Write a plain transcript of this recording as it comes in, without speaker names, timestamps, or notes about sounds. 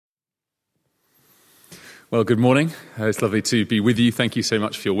Well, good morning. It's lovely to be with you. Thank you so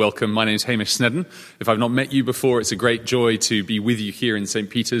much for your welcome. My name is Hamish Sneddon. If I've not met you before, it's a great joy to be with you here in St.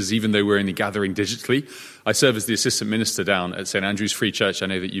 Peter's, even though we're only gathering digitally. I serve as the assistant minister down at St. Andrew's Free Church. I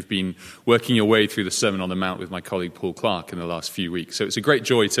know that you've been working your way through the Sermon on the Mount with my colleague Paul Clark in the last few weeks. So it's a great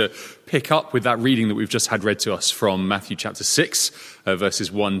joy to pick up with that reading that we've just had read to us from Matthew chapter 6,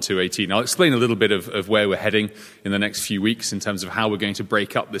 verses 1 to 18. I'll explain a little bit of where we're heading in the next few weeks in terms of how we're going to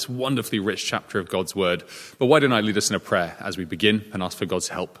break up this wonderfully rich chapter of God's Word. But why don't I lead us in a prayer as we begin and ask for God's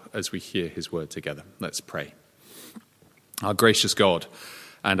help as we hear his word together. Let's pray. Our gracious God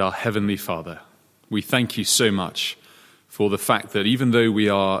and our heavenly Father, we thank you so much for the fact that even though we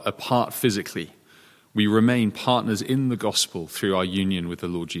are apart physically, we remain partners in the gospel through our union with the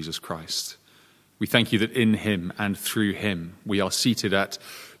Lord Jesus Christ. We thank you that in him and through him we are seated at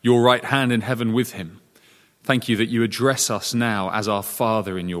your right hand in heaven with him. Thank you that you address us now as our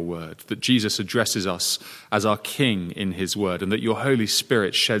Father in your word, that Jesus addresses us as our King in his word, and that your Holy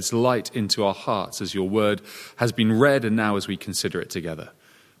Spirit sheds light into our hearts as your word has been read and now as we consider it together.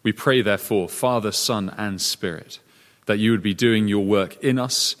 We pray, therefore, Father, Son, and Spirit, that you would be doing your work in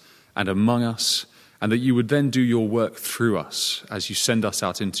us and among us, and that you would then do your work through us as you send us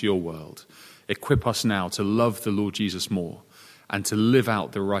out into your world. Equip us now to love the Lord Jesus more and to live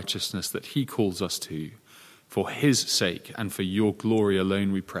out the righteousness that he calls us to. For his sake and for your glory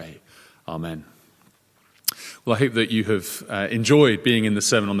alone we pray. Amen. Well, I hope that you have enjoyed being in the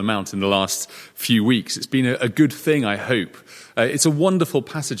Sermon on the Mount in the last few weeks. It's been a good thing, I hope. It's a wonderful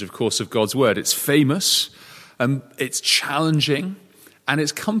passage, of course, of God's Word. It's famous, it's challenging, and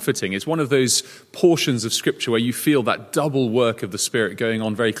it's comforting. It's one of those portions of Scripture where you feel that double work of the Spirit going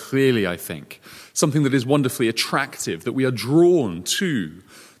on very clearly, I think. Something that is wonderfully attractive, that we are drawn to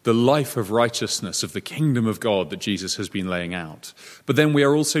the life of righteousness of the kingdom of God that Jesus has been laying out. But then we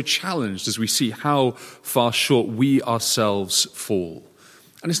are also challenged as we see how far short we ourselves fall.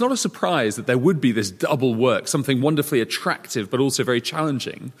 And it's not a surprise that there would be this double work, something wonderfully attractive but also very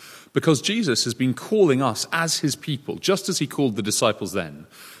challenging, because Jesus has been calling us as his people, just as he called the disciples then,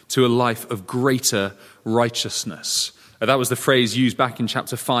 to a life of greater righteousness. That was the phrase used back in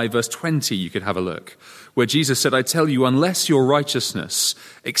chapter 5, verse 20, you could have a look, where Jesus said, I tell you, unless your righteousness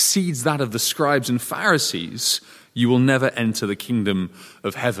exceeds that of the scribes and Pharisees, you will never enter the kingdom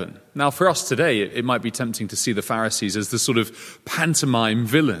of heaven. Now, for us today, it might be tempting to see the Pharisees as the sort of pantomime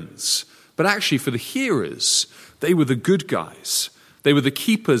villains. But actually, for the hearers, they were the good guys. They were the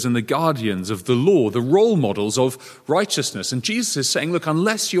keepers and the guardians of the law, the role models of righteousness. And Jesus is saying, look,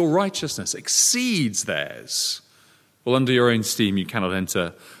 unless your righteousness exceeds theirs, well, under your own steam, you cannot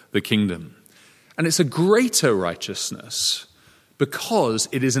enter the kingdom. And it's a greater righteousness because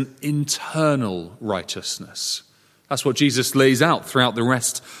it is an internal righteousness. That's what Jesus lays out throughout the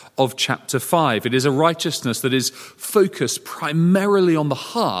rest of chapter 5. It is a righteousness that is focused primarily on the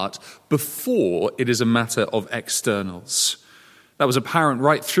heart before it is a matter of externals. That was apparent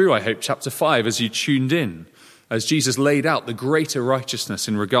right through, I hope, chapter 5 as you tuned in, as Jesus laid out the greater righteousness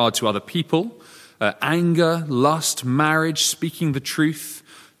in regard to other people, anger, lust, marriage, speaking the truth,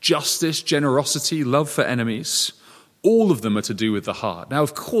 justice, generosity, love for enemies. All of them are to do with the heart. Now,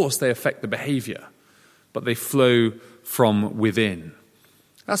 of course, they affect the behavior, but they flow from within.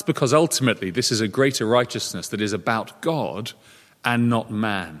 That's because ultimately this is a greater righteousness that is about God and not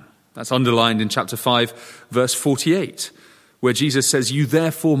man. That's underlined in chapter 5, verse 48, where Jesus says, you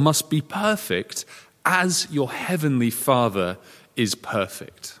therefore must be perfect as your heavenly Father is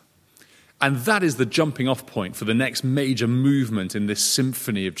perfect. And that is the jumping off point for the next major movement in this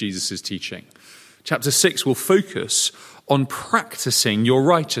symphony of Jesus' teaching. Chapter 6 will focus on practicing your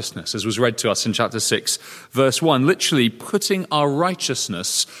righteousness, as was read to us in chapter 6, verse 1, literally putting our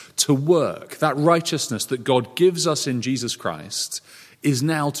righteousness to work. That righteousness that God gives us in Jesus Christ is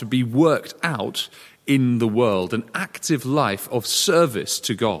now to be worked out in the world, an active life of service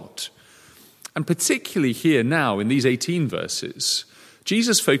to God. And particularly here now in these 18 verses,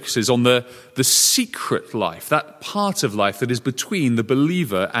 Jesus focuses on the secret life, that part of life that is between the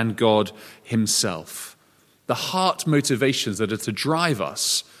believer and God himself. The heart motivations that are to drive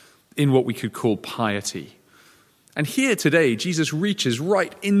us in what we could call piety. And here today, Jesus reaches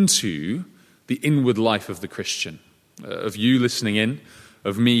right into the inward life of the Christian, of you listening in,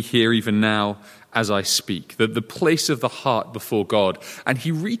 of me here even now as I speak, the place of the heart before God. And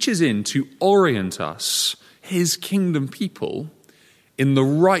he reaches in to orient us, his kingdom people, in the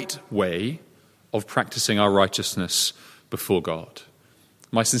right way of practicing our righteousness before God.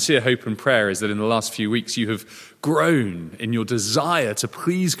 My sincere hope and prayer is that in the last few weeks you have grown in your desire to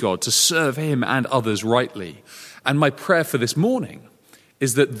please God, to serve him and others rightly. And my prayer for this morning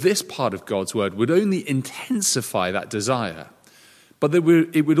is that this part of God's word would only intensify that desire, but that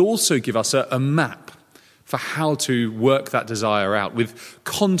it would also give us a map for how to work that desire out with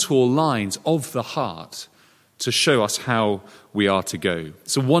contour lines of the heart to show us how we are to go.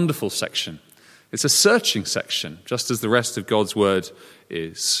 It's a wonderful section. It's a searching section, just as the rest of God's word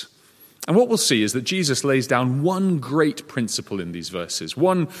is. And what we'll see is that Jesus lays down one great principle in these verses,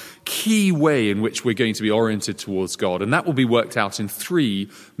 one key way in which we're going to be oriented towards God, and that will be worked out in three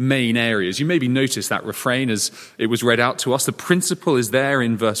main areas. You maybe noticed that refrain as it was read out to us. The principle is there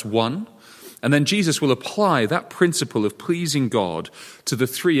in verse 1, and then Jesus will apply that principle of pleasing God to the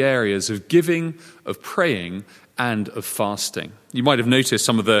three areas of giving, of praying, and of fasting. You might have noticed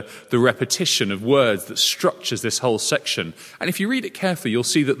some of the repetition of words that structures this whole section. And if you read it carefully, you'll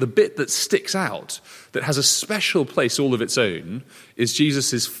see that the bit that sticks out, that has a special place all of its own, is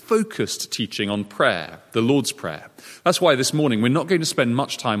Jesus' focused teaching on prayer, the Lord's Prayer. That's why this morning we're not going to spend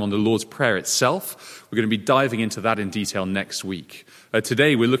much time on the Lord's Prayer itself. We're going to be diving into that in detail next week.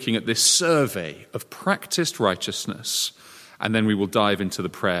 Today we're looking at this survey of practiced righteousness, and then we will dive into the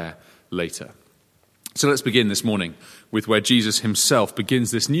prayer later. So let's begin this morning with where Jesus himself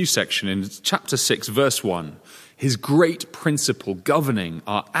begins this new section in chapter 6, verse 1, his great principle governing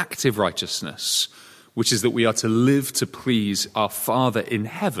our active righteousness, which is that we are to live to please our Father in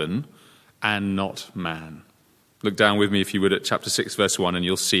heaven and not man. Look down with me, if you would, at chapter 6, verse 1, and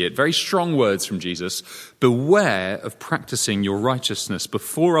you'll see it. Very strong words from Jesus. Beware of practicing your righteousness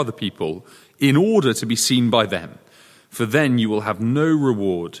before other people in order to be seen by them, for then you will have no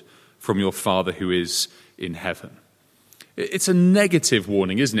reward from your Father who is in heaven. It's a negative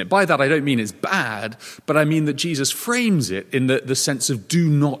warning, isn't it? By that I don't mean it's bad, but I mean that Jesus frames it in the sense of do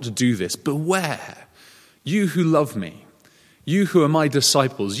not do this. Beware, you who love me, you who are my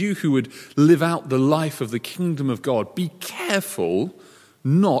disciples, you who would live out the life of the kingdom of God, be careful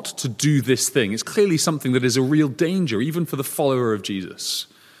not to do this thing. It's clearly something that is a real danger, even for the follower of Jesus.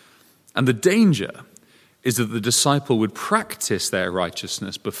 And the danger is that the disciple would practice their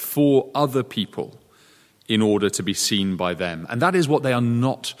righteousness before other people in order to be seen by them. And that is what they are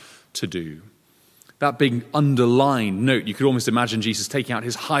not to do. That big underlined note, you could almost imagine Jesus taking out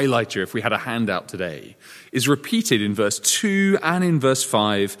his highlighter if we had a handout today, is repeated in verse 2 and in verse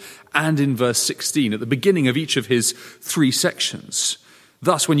 5 and in verse 16 at the beginning of each of his three sections.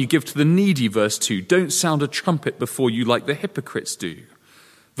 Thus, when you give to the needy, verse 2, don't sound a trumpet before you like the hypocrites do.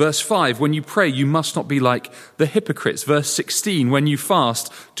 Verse 5, when you pray, you must not be like the hypocrites. Verse 16, when you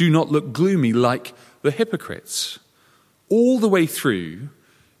fast, do not look gloomy like the hypocrites. All the way through,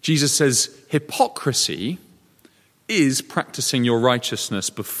 Jesus says hypocrisy is practicing your righteousness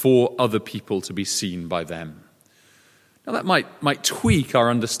before other people to be seen by them. Now that might tweak our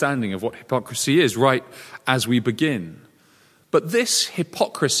understanding of what hypocrisy is right as we begin. But this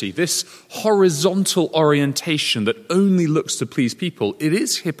hypocrisy, this horizontal orientation that only looks to please people, it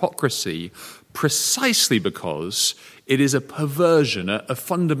is hypocrisy precisely because it is a perversion, a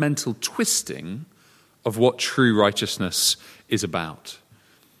fundamental twisting of what true righteousness is about.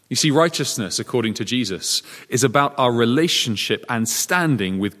 You see, righteousness, according to Jesus, is about our relationship and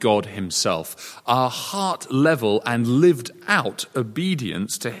standing with God himself, our heart level and lived out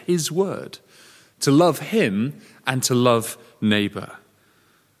obedience to his word, to love him and to love neighbor.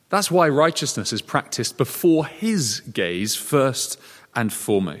 That's why righteousness is practiced before his gaze first and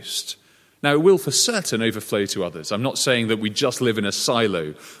foremost. Now, it will for certain overflow to others. I'm not saying that we just live in a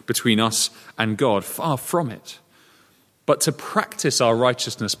silo between us and God, far from it. But to practice our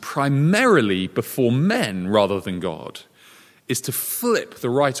righteousness primarily before men rather than God is to flip the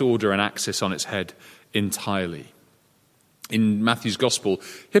right order and axis on its head entirely. In Matthew's Gospel,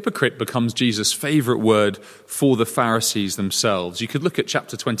 hypocrite becomes Jesus' favorite word for the Pharisees themselves. You could look at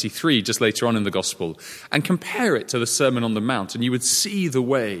chapter 23 just later on in the Gospel and compare it to the Sermon on the Mount, and you would see the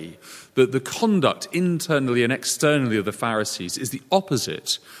way that the conduct internally and externally of the Pharisees is the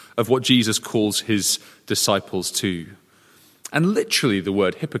opposite of what Jesus calls his disciples to. And literally the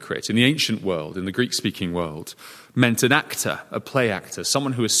word hypocrite in the ancient world, in the Greek-speaking world, meant an actor, a play actor,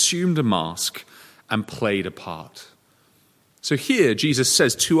 someone who assumed a mask and played a part. So here Jesus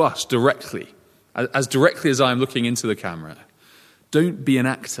says to us directly as I am looking into the camera, don't be an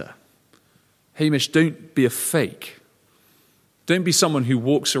actor. Hamish, don't be a fake. Don't be someone who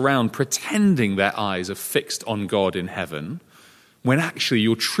walks around pretending their eyes are fixed on God in heaven, when actually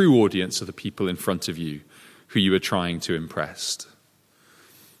your true audience are the people in front of you who you are trying to impress.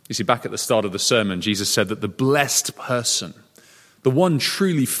 You see, back at the start of the sermon, Jesus said that the blessed person, the one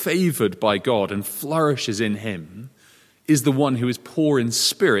truly favored by God and flourishes in him, is the one who is poor in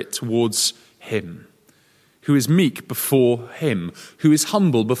spirit towards him, who is meek before him, who is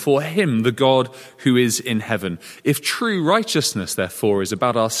humble before him, the God who is in heaven. If true righteousness, therefore, is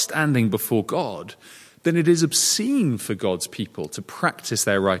about our standing before God, then it is obscene for God's people to practice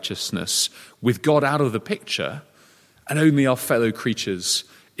their righteousness with God out of the picture and only our fellow creatures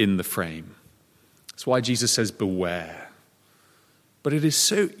in the frame. That's why Jesus says, beware. But it is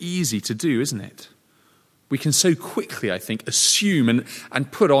so easy to do, isn't it? We can so quickly, I think, assume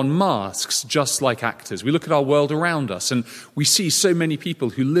and put on masks just like actors. We look at our world around us and we see so many people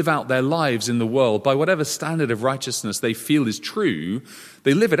who live out their lives in the world by whatever standard of righteousness they feel is true.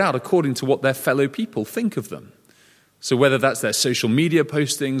 They live it out according to what their fellow people think of them. So whether that's their social media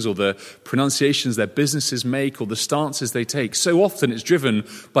postings or the pronunciations their businesses make or the stances they take, so often it's driven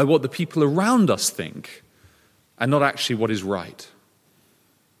by what the people around us think and not actually what is right.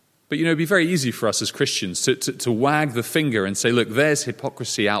 But, it'd be very easy for us as Christians to wag the finger and say, look, there's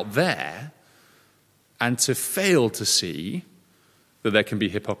hypocrisy out there, and to fail to see that there can be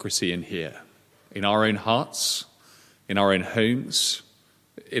hypocrisy in here, in our own hearts, in our own homes,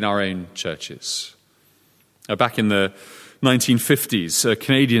 in our own churches. Back in the 1950s, a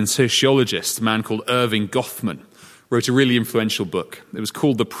Canadian sociologist, a man called Irving Goffman, wrote a really influential book. It was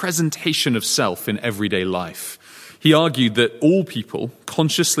called The Presentation of Self in Everyday Life. He argued that all people,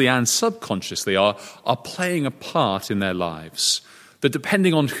 consciously and subconsciously, are playing a part in their lives. That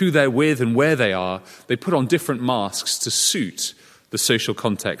depending on who they're with and where they are, they put on different masks to suit the social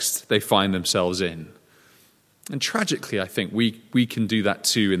context they find themselves in. And tragically, I think, we can do that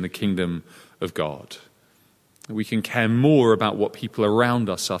too in the kingdom of God. We can care more about what people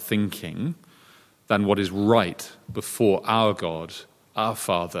around us are thinking than what is right before our God, our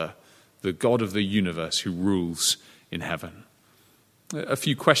Father, the God of the universe who rules in heaven. A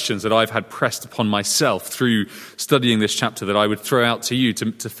few questions that I've had pressed upon myself through studying this chapter that I would throw out to you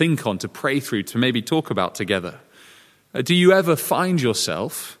to think on, to pray through, to maybe talk about together. Do you ever find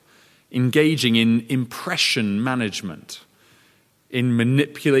yourself engaging in impression management, in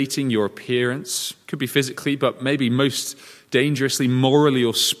manipulating your appearance? Could be physically, but maybe most dangerously, morally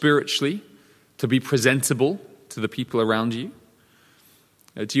or spiritually, to be presentable to the people around you?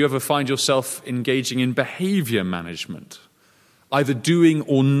 Do you ever find yourself engaging in behavior management, either doing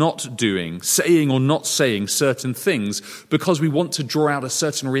or not doing, saying or not saying certain things because we want to draw out a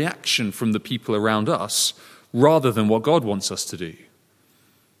certain reaction from the people around us rather than what God wants us to do?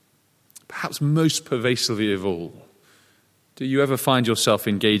 Perhaps most pervasively of all, do you ever find yourself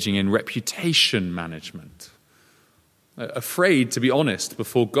engaging in reputation management, afraid to be honest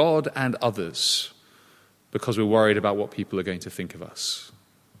before God and others because we're worried about what people are going to think of us?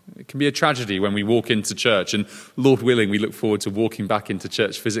 It can be a tragedy when we walk into church, and Lord willing, we look forward to walking back into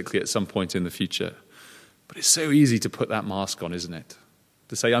church physically at some point in the future. But it's so easy to put that mask on, isn't it?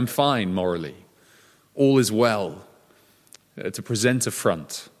 To say, I'm fine morally, all is well, to present a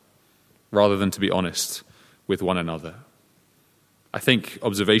front rather than to be honest with one another. I think,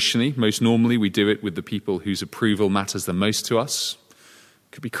 observationally, most normally we do it with the people whose approval matters the most to us.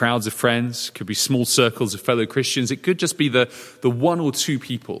 Could be crowds of friends, could be small circles of fellow Christians. It could just be the one or two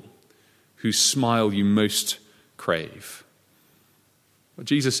people whose smile you most crave. What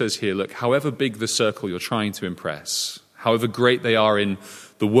Jesus says here, look, however big the circle you're trying to impress, however great they are in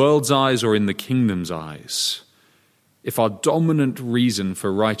the world's eyes or in the kingdom's eyes, if our dominant reason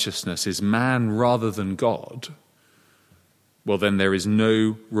for righteousness is man rather than God, well, then there is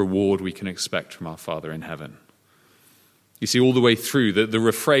no reward we can expect from our Father in heaven. You see, all the way through, the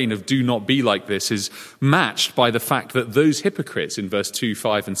refrain of do not be like this is matched by the fact that those hypocrites in verse 2,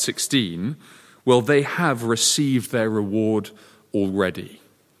 5, and 16, well, they have received their reward already.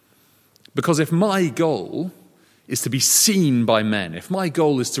 Because if my goal is to be seen by men, if my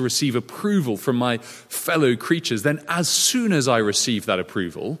goal is to receive approval from my fellow creatures, then as soon as I receive that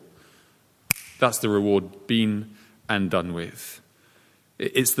approval, that's the reward been and done with.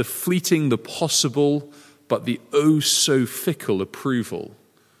 It's the fleeting, the possible, but the oh-so-fickle approval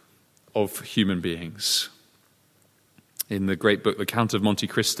of human beings. In the great book, The Count of Monte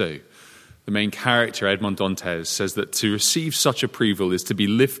Cristo, the main character, Edmond Dantes, says that to receive such approval is to be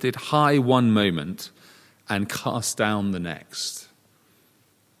lifted high one moment and cast down the next.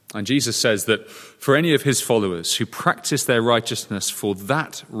 And Jesus says that for any of his followers who practice their righteousness for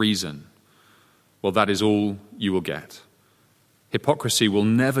that reason, well, that is all you will get. Hypocrisy will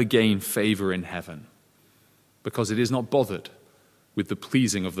never gain favor in heaven, because it is not bothered with the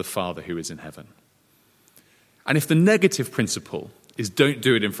pleasing of the Father who is in heaven. And if the negative principle is don't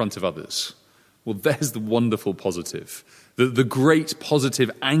do it in front of others, well, there's the wonderful positive, the great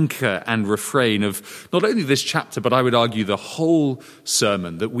positive anchor and refrain of not only this chapter, but I would argue the whole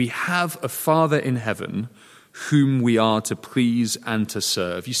sermon, that we have a Father in heaven whom we are to please and to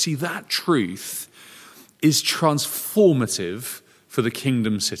serve. You see, that truth is transformative for the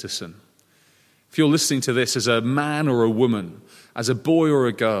kingdom citizen. If you're listening to this as a man or a woman, as a boy or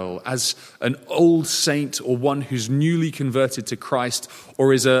a girl, as an old saint or one who's newly converted to Christ,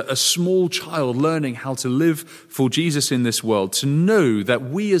 or is a small child learning how to live for Jesus in this world, to know that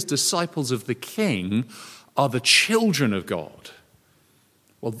we as disciples of the King are the children of God,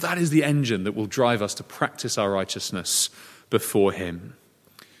 well, that is the engine that will drive us to practice our righteousness before him.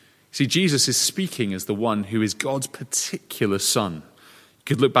 See, Jesus is speaking as the one who is God's particular son. You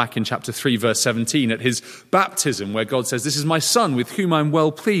could look back in chapter 3, verse 17 at his baptism, where God says, "This is my son with whom I'm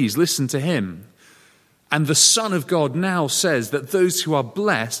well pleased, listen to him." And the Son of God now says that those who are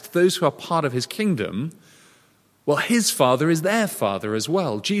blessed, those who are part of his kingdom, well, his Father is their Father as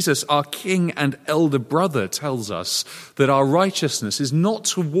well. Jesus, our King and elder brother, tells us that our righteousness is not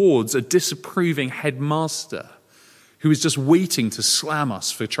towards a disapproving headmaster who is just waiting to slam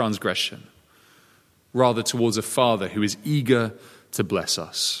us for transgression, rather towards a Father who is eager to bless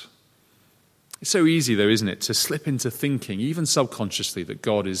us. It's so easy, though, isn't it, to slip into thinking, even subconsciously, that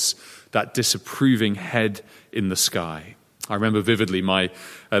God is that disapproving head in the sky. I remember vividly my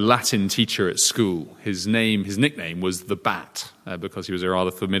Latin teacher at school. His nickname was the Bat, because he was a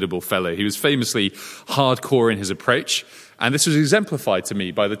rather formidable fellow. He was famously hardcore in his approach, and this was exemplified to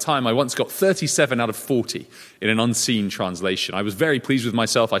me by the time I once got 37 out of 40 in an unseen translation. I was very pleased with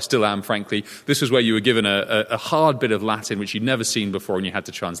myself. I still am, frankly. This was where you were given a hard bit of Latin which you'd never seen before, and you had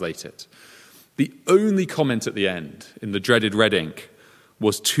to translate it. The only comment at the end, in the dreaded red ink,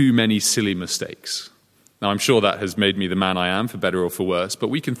 was "too many silly mistakes." Now, I'm sure that has made me the man I am, for better or for worse, but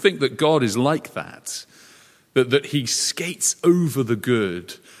we can think that God is like that he skates over the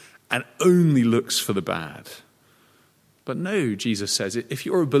good and only looks for the bad. But no, Jesus says, if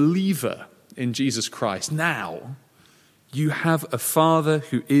you're a believer in Jesus Christ, now you have a Father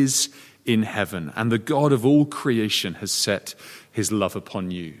who is in heaven, and the God of all creation has set his love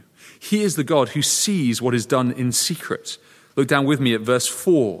upon you. He is the God who sees what is done in secret. Look down with me at verse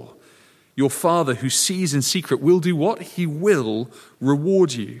 4. Your Father who sees in secret will do what? He will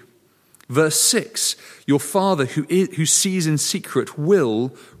reward you. Verse 6, your Father who sees in secret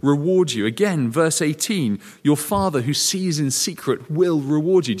will reward you. Again, verse 18, your Father who sees in secret will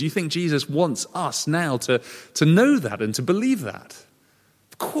reward you. Do you think Jesus wants us now to know that and to believe that?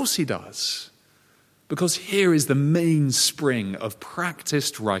 Of course he does. Because here is the mainspring of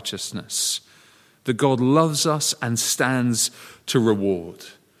practiced righteousness, that God loves us and stands to reward.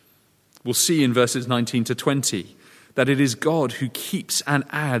 We'll see in verses 19 to 20 that it is God who keeps and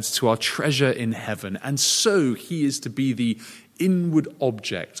adds to our treasure in heaven, and so he is to be the inward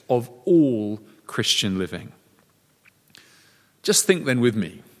object of all Christian living. Just think then with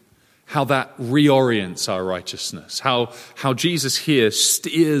me how that reorients our righteousness, how Jesus here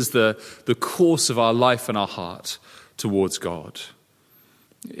steers the course of our life and our heart towards God.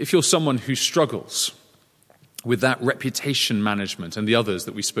 If you're someone who struggles with that reputation management and the others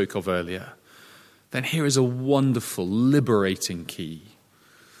that we spoke of earlier, then here is a wonderful, liberating key.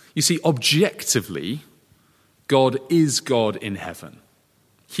 You see, objectively, God is God in heaven.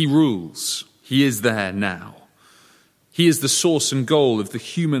 He rules. He is there now. He is the source and goal of the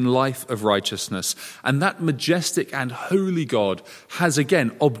human life of righteousness. And that majestic and holy God has,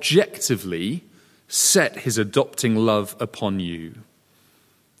 again, objectively set his adopting love upon you.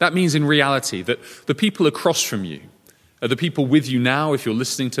 That means in reality that the people across from you, are the people with you now if you're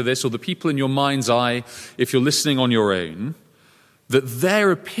listening to this, or the people in your mind's eye if you're listening on your own, that their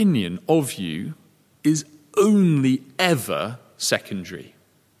opinion of you is only ever secondary.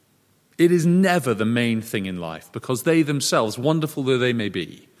 It is never the main thing in life, because they themselves, wonderful though they may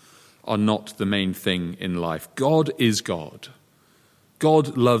be, are not the main thing in life. God is God.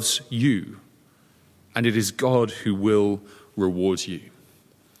 God loves you, and it is God who will reward you.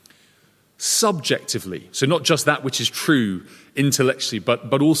 Subjectively, so not just that which is true intellectually,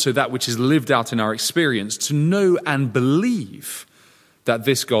 but also that which is lived out in our experience, to know and believe that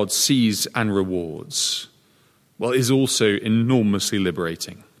this God sees and rewards, well, is also enormously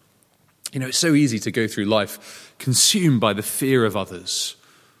liberating. You know, it's so easy to go through life consumed by the fear of others.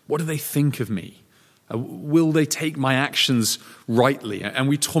 What do they think of me? Will they take my actions rightly? And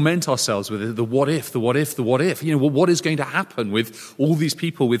we torment ourselves with the what if, the what if, the what if. You know, well, what is going to happen with all these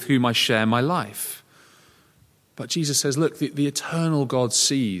people with whom I share my life? But Jesus says, look, the eternal God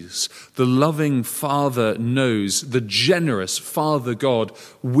sees, the loving Father knows, the generous Father God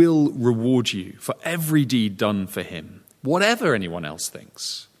will reward you for every deed done for him, whatever anyone else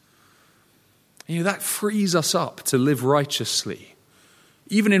thinks. You know, that frees us up to live righteously,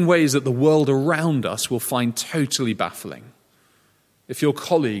 even in ways that the world around us will find totally baffling. If your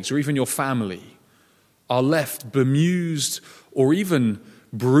colleagues or even your family are left bemused or even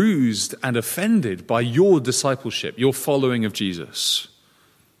bruised and offended by your discipleship, your following of Jesus,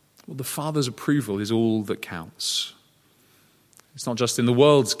 well, the Father's approval is all that counts. It's not just in the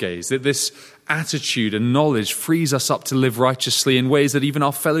world's gaze. That this attitude and knowledge frees us up to live righteously in ways that even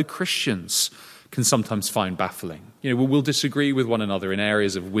our fellow Christians can sometimes find baffling. We'll disagree with one another in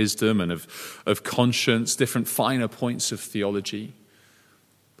areas of wisdom and of conscience, different finer points of theology.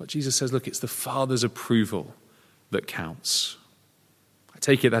 But Jesus says, look, it's the Father's approval that counts. I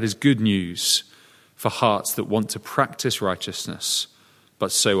take it that is good news for hearts that want to practice righteousness,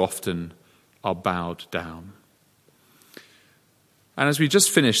 but so often are bowed down. And as we just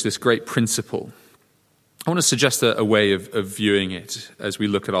finished this great principle, I want to suggest a way of viewing it as we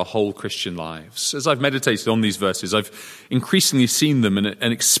look at our whole Christian lives. As I've meditated on these verses, I've increasingly seen them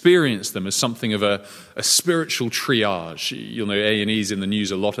and experienced them as something of a spiritual triage. You'll know A&E's in the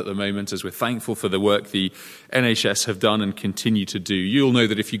news a lot at the moment as we're thankful for the work the NHS have done and continue to do. You'll know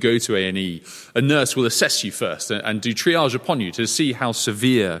that if you go to A&E, a nurse will assess you first and do triage upon you to see how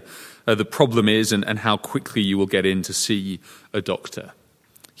severe the problem is and how quickly you will get in to see a doctor.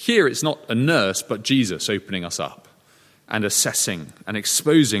 Here it's not a nurse, but Jesus opening us up and assessing and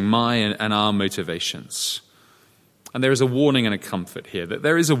exposing my and our motivations. And there is a warning and a comfort here, that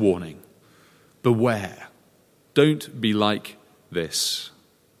there is a warning. Beware. Don't be like this.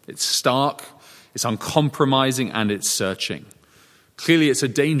 It's stark, it's uncompromising, and it's searching. Clearly it's a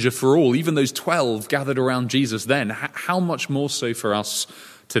danger for all, even those 12 gathered around Jesus then. How much more so for us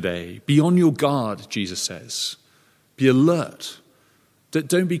today? Be on your guard, Jesus says. Be alert.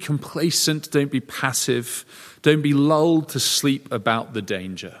 Don't be complacent, don't be passive, don't be lulled to sleep about the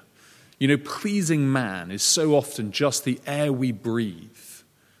danger. Pleasing man is so often just the air we breathe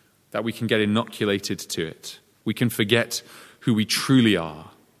that we can get inoculated to it. We can forget who we truly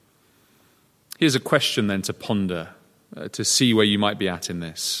are. Here's a question then to ponder, to see where you might be at in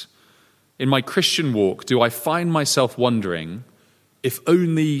this. In my Christian walk, do I find myself wondering if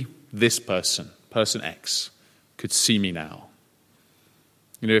only this person X, could see me now?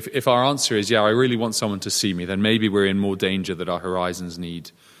 If our answer is, I really want someone to see me, then maybe we're in more danger that our horizons need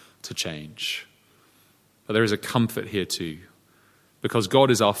to change. But there is a comfort here too, because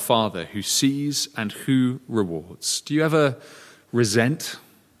God is our Father who sees and who rewards. Do you ever resent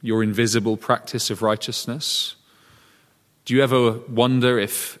your invisible practice of righteousness? Do you ever wonder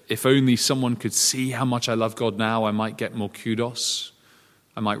if only someone could see how much I love God now, I might get more kudos,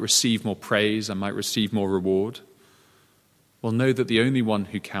 I might receive more praise, I might receive more reward? Well, know that the only one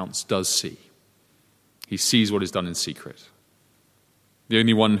who counts does see. He sees what is done in secret. The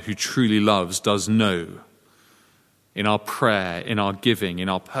only one who truly loves does know. In our prayer, in our giving, in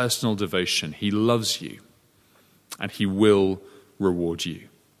our personal devotion, he loves you and he will reward you.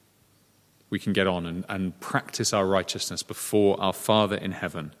 We can get on and practice our righteousness before our Father in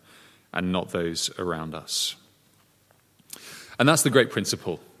heaven and not those around us. And that's the great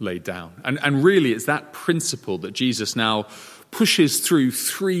principle laid down. And really, it's that principle that Jesus now pushes through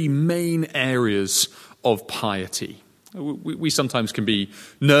three main areas of piety. We sometimes can be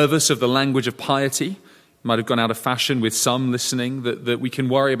nervous of the language of piety. It might have gone out of fashion with some listening, that we can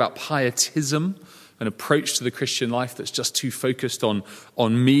worry about pietism, an approach to the Christian life that's just too focused on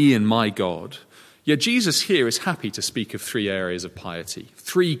me and my God. Yet Jesus here is happy to speak of three areas of piety,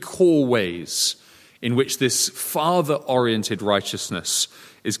 three core ways in which this Father-oriented righteousness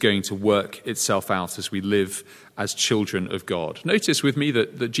is going to work itself out as we live as children of God. Notice with me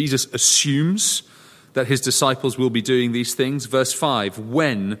that Jesus assumes that his disciples will be doing these things. Verse 5,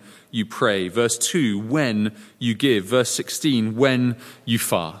 when you pray. Verse 2, when you give. Verse 16, when you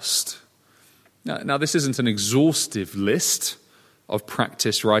fast. Now this isn't an exhaustive list of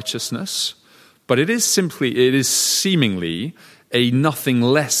practiced righteousness, but it is seemingly a nothing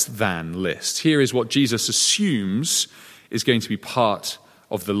less than list. Here is what Jesus assumes is going to be part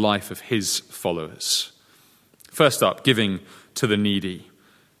of the life of his followers. First up, giving to the needy.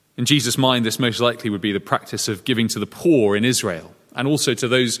 In Jesus' mind, this most likely would be the practice of giving to the poor in Israel, and also to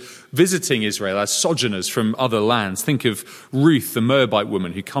those visiting Israel as sojourners from other lands. Think of Ruth, the Moabite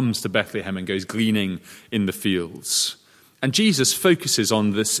woman who comes to Bethlehem and goes gleaning in the fields. And Jesus focuses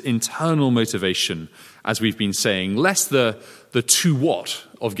on this internal motivation, as we've been saying, less the to what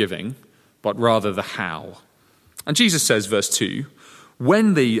of giving, but rather the how. And Jesus says, verse 2,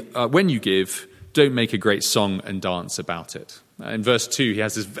 when you give, don't make a great song and dance about it. In verse 2, he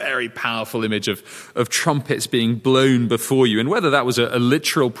has this very powerful image of trumpets being blown before you. And whether that was a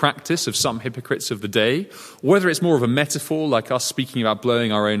literal practice of some hypocrites of the day, or whether it's more of a metaphor like us speaking about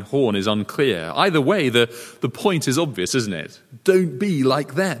blowing our own horn is unclear. Either way, the point is obvious, isn't it? Don't be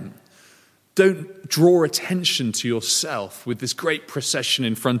like them. Don't draw attention to yourself with this great procession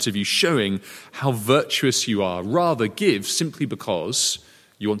in front of you showing how virtuous you are. Rather, give simply because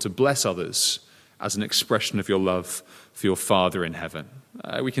you want to bless others as an expression of your love for your Father in heaven.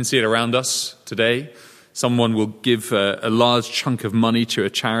 We can see it around us today. Someone will give a large chunk of money to a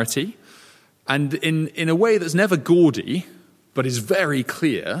charity, and in a way that's never gaudy, but is very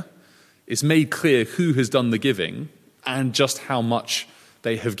clear, it's made clear who has done the giving and just how much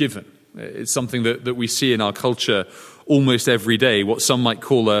they have given. It's something that we see in our culture almost every day, what some might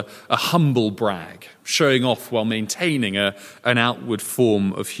call a humble brag, showing off while maintaining an outward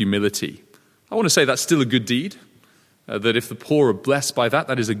form of humility. I want to say that's still a good deed, that if the poor are blessed by that,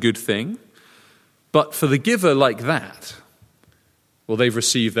 that is a good thing. But for the giver like that, well, they've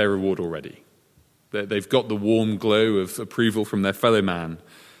received their reward already. They've got the warm glow of approval from their fellow man,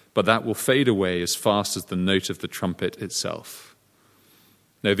 but that will fade away as fast as the note of the trumpet itself.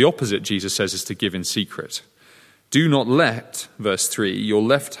 No, the opposite, Jesus says, is to give in secret. Do not let, verse 3, your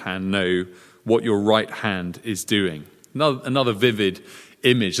left hand know what your right hand is doing. Another vivid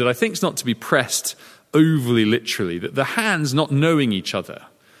image that I think is not to be pressed overly literally, that the hands not knowing each other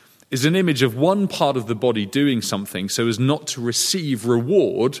is an image of one part of the body doing something so as not to receive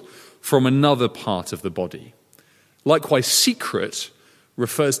reward from another part of the body. Likewise, secret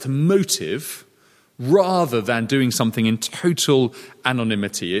refers to motive rather than doing something in total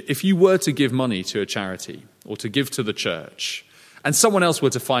anonymity. If you were to give money to a charity or to give to the church and someone else were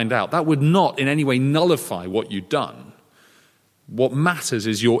to find out, that would not in any way nullify what you'd done. What matters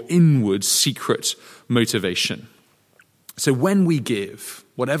is your inward secret motivation. So when we give,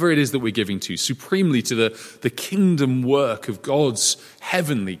 whatever it is that we're giving to, supremely to the kingdom work of God's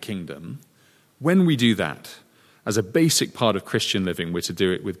heavenly kingdom, when we do that, as a basic part of Christian living, we're to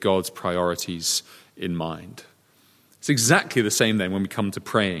do it with God's priorities in mind. It's exactly the same then when we come to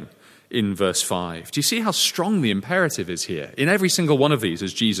praying in verse 5. Do you see how strong the imperative is here? In every single one of these,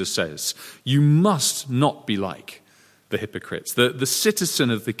 as Jesus says, you must not be like the hypocrites. The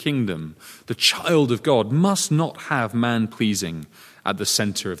citizen of the kingdom, the child of God, must not have man-pleasing at the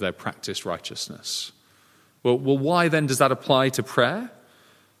center of their practiced righteousness. Well, why then does that apply to prayer?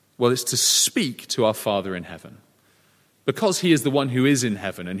 Well, it's to speak to our Father in heaven. Because he is the one who is in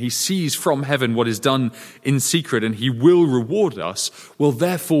heaven and he sees from heaven what is done in secret and he will reward us, well,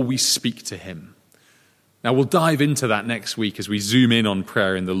 therefore we speak to him. Now, we'll dive into that next week as we zoom in on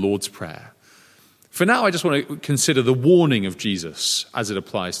prayer in the Lord's Prayer. For now, I just want to consider the warning of Jesus as it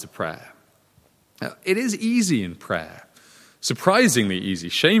applies to prayer. Now, it is easy in prayer, surprisingly easy,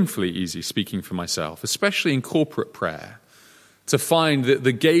 shamefully easy, speaking for myself, especially in corporate prayer, to find that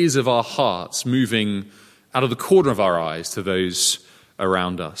the gaze of our hearts moving out of the corner of our eyes to those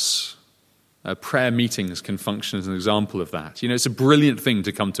around us. Prayer meetings can function as an example of that. You know, it's a brilliant thing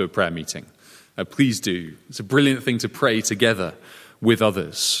to come to a prayer meeting. Please do. It's a brilliant thing to pray together with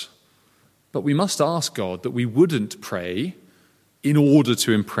others. But we must ask God that we wouldn't pray in order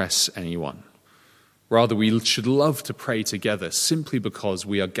to impress anyone. Rather, we should love to pray together simply because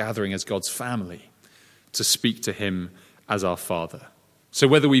we are gathering as God's family to speak to him as our Father. So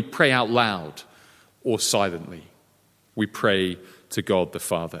whether we pray out loud or silently, we pray to God the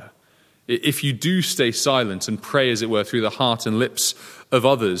Father. If you do stay silent and pray, as it were, through the heart and lips of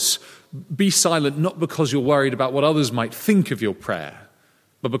others, be silent not because you're worried about what others might think of your prayer,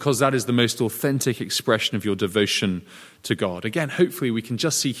 but because that is the most authentic expression of your devotion to God. Again, hopefully we can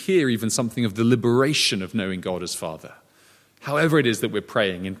just see here even something of the liberation of knowing God as Father. However it is that we're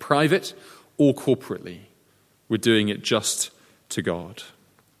praying, in private or corporately, we're doing it just to God.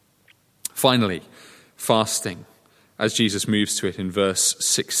 Finally, fasting, as Jesus moves to it in verse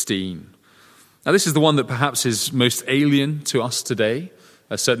 16. Now, this is the one that perhaps is most alien to us today.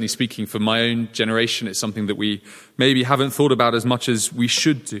 Certainly speaking for my own generation, it's something that we maybe haven't thought about as much as we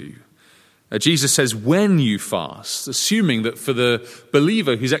should do. Jesus says, when you fast, assuming that for the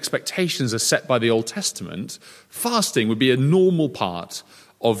believer whose expectations are set by the Old Testament, fasting would be a normal part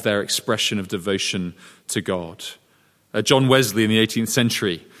of their expression of devotion to God. John Wesley in the 18th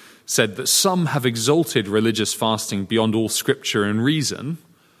century said that some have exalted religious fasting beyond all scripture and reason,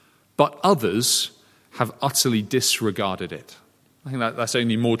 but others have utterly disregarded it. I think that's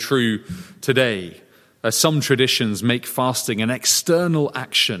only more true today. Some traditions make fasting an external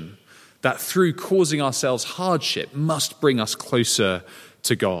action that through causing ourselves hardship must bring us closer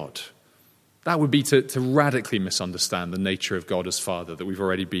to God. That would be to radically misunderstand the nature of God as Father that we've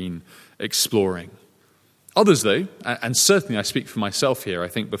already been exploring. Others, though, and certainly I speak for myself here, I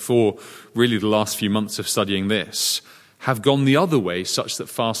think before really the last few months of studying this, have gone the other way such that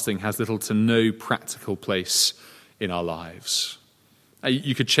fasting has little to no practical place in our lives.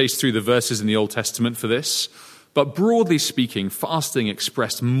 You could chase through the verses in the Old Testament for this, but broadly speaking, fasting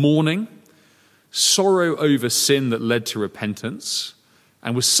expressed mourning, sorrow over sin that led to repentance,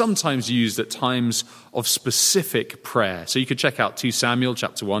 and was sometimes used at times of specific prayer. So you could check out 2 Samuel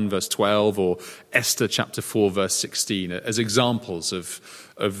chapter 1, verse 12, or Esther chapter 4, verse 16, as examples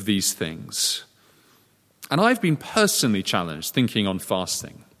of these things. And I've been personally challenged, thinking on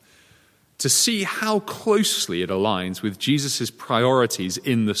fasting, to see how closely it aligns with Jesus' priorities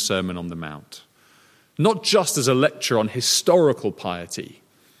in the Sermon on the Mount. Not just as a lecture on historical piety,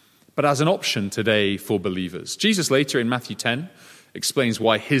 but as an option today for believers. Jesus later in Matthew 10 explains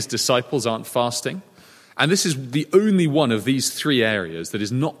why his disciples aren't fasting. And this is the only one of these three areas that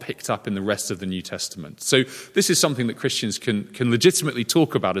is not picked up in the rest of the New Testament. So this is something that Christians can legitimately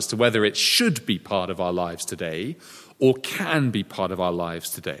talk about as to whether it should be part of our lives today or can be part of our lives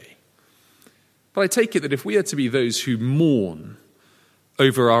today. But I take it that if we are to be those who mourn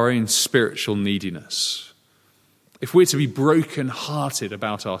over our own spiritual neediness, if we're to be broken-hearted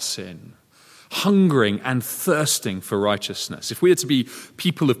about our sin, hungering and thirsting for righteousness, if we are to be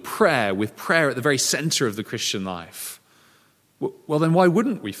people of prayer, with prayer at the very center of the Christian life, well then why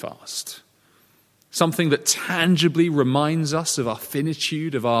wouldn't we fast? Something that tangibly reminds us of our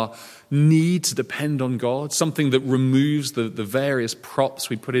finitude, of our need to depend on God, something that removes the various props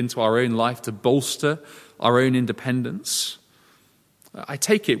we put into our own life to bolster our own independence. I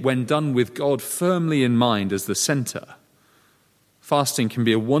take it when done with God firmly in mind as the center, fasting can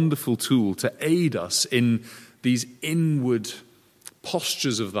be a wonderful tool to aid us in these inward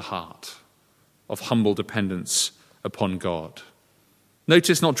postures of the heart of humble dependence upon God.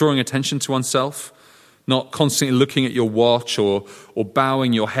 Notice not drawing attention to oneself, not constantly looking at your watch or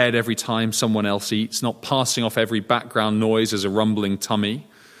bowing your head every time someone else eats, not passing off every background noise as a rumbling tummy.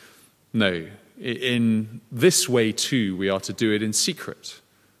 No, in this way too we are to do it in secret,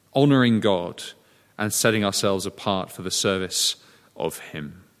 honoring God and setting ourselves apart for the service of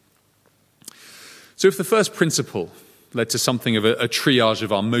him. So if the first principle led to something of a triage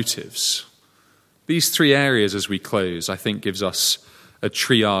of our motives, these three areas as we close, I think, gives us a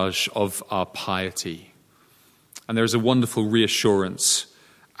triage of our piety. And there is a wonderful reassurance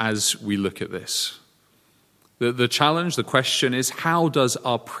as we look at this. The challenge, the question is, how does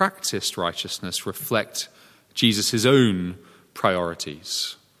our practiced righteousness reflect Jesus' own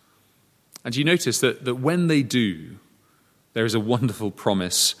priorities? And you notice that when they do, there is a wonderful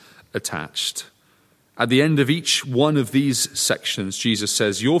promise attached. At the end of each one of these sections, Jesus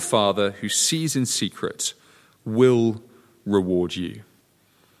says, "Your Father who sees in secret will reward you."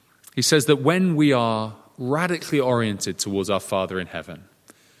 He says that when we are radically oriented towards our Father in heaven,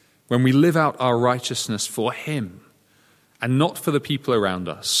 when we live out our righteousness for him and not for the people around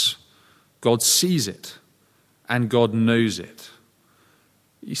us, God sees it and God knows it.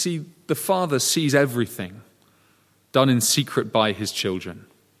 You see, the Father sees everything done in secret by his children.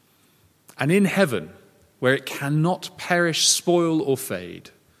 And in heaven, where it cannot perish, spoil, or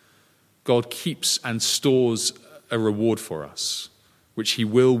fade, God keeps and stores a reward for us, which he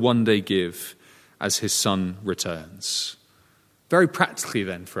will one day give as his Son returns. Very practically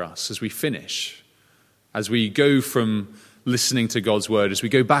then for us, as we finish, as we go from listening to God's word, as we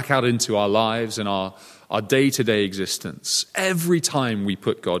go back out into our lives and our day-to-day existence, every time we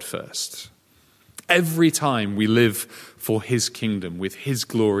put God first, every time we live for his kingdom with his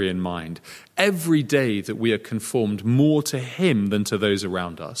glory in mind, every day that we are conformed more to him than to those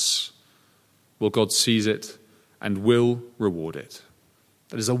around us, well, God sees it and will reward it.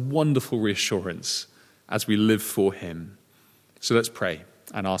 That is a wonderful reassurance as we live for him. So let's pray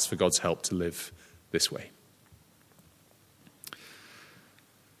and ask for God's help to live this way.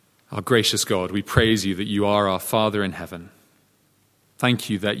 Our gracious God, we praise you that you are our Father in heaven. Thank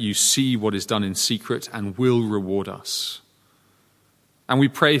you that you see what is done in secret and will reward us. And we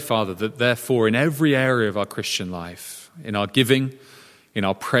pray, Father, that therefore in every area of our Christian life, in our giving, in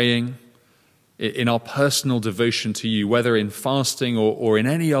our praying, in our personal devotion to you, whether in fasting or in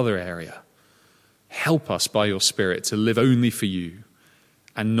any other area, help us by your Spirit to live only for you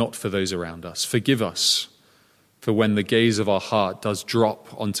and not for those around us. Forgive us for when the gaze of our heart does drop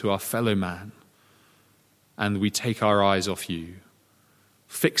onto our fellow man and we take our eyes off you.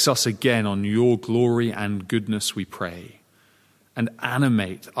 Fix us again on your glory and goodness, we pray, and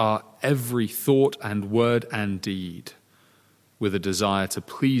animate our every thought and word and deed with a desire to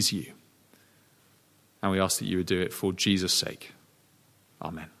please you And we ask that you would do it for Jesus' sake.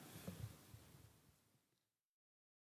 Amen.